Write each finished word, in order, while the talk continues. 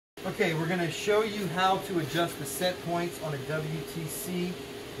Okay, we're going to show you how to adjust the set points on a WTC.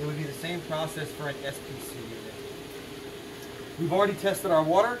 It would be the same process for an SPC unit. We've already tested our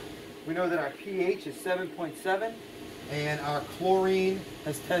water. We know that our pH is 7.7 and our chlorine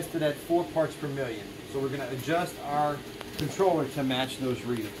has tested at 4 parts per million. So we're going to adjust our controller to match those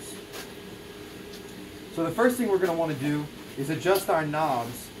readings. So the first thing we're going to want to do is adjust our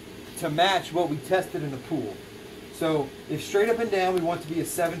knobs to match what we tested in the pool. So if straight up and down we want to be a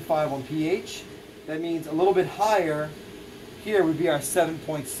 7.5 on pH, that means a little bit higher here would be our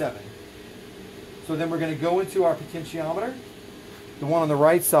 7.7. So then we're going to go into our potentiometer. The one on the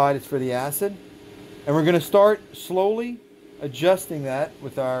right side is for the acid. And we're going to start slowly adjusting that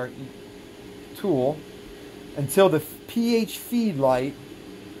with our tool until the pH feed light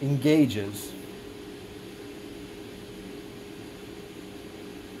engages.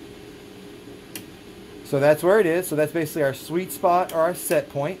 So that's where it is. So that's basically our sweet spot or our set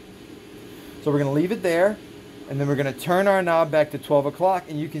point. So we're going to leave it there, and then we're going to turn our knob back to 12 o'clock,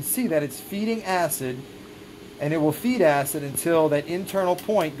 and you can see that it's feeding acid, and it will feed acid until that internal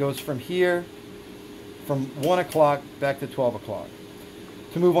point goes from here, from 1 o'clock back to 12 o'clock.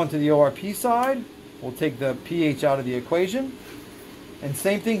 To move on to the ORP side, we'll take the pH out of the equation, and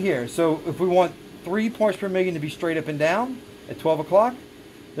same thing here. So if we want 3 parts per million to be straight up and down at 12 o'clock,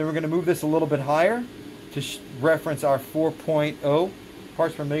 then we're going to move this a little bit higher to reference our 4.0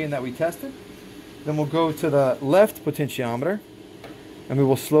 parts per million that we tested. Then we'll go to the left potentiometer and we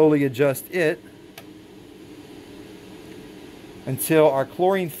will slowly adjust it until our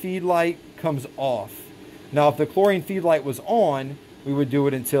chlorine feed light comes off. Now if the chlorine feed light was on, we would do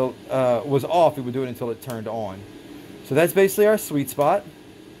it until was off, we would do it until it turned on. So that's basically our sweet spot.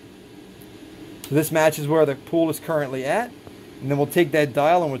 So this matches where the pool is currently at. And then we'll take that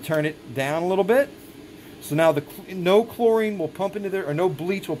dial and we'll turn it down a little bit. So now no chlorine will pump into there, or no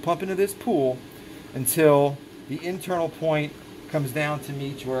bleach will pump into this pool until the internal point comes down to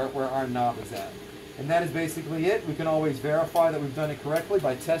meet where our knob is at. And that is basically it. We can always verify that we've done it correctly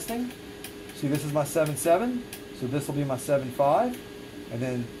by testing. See, this is my 7.7, so this will be my 7.5, and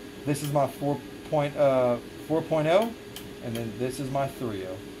then this is my 4.0, and then this is my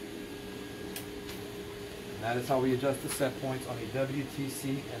 3.0. And that is how we adjust the set points on a WTC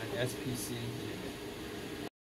and an SPC unit.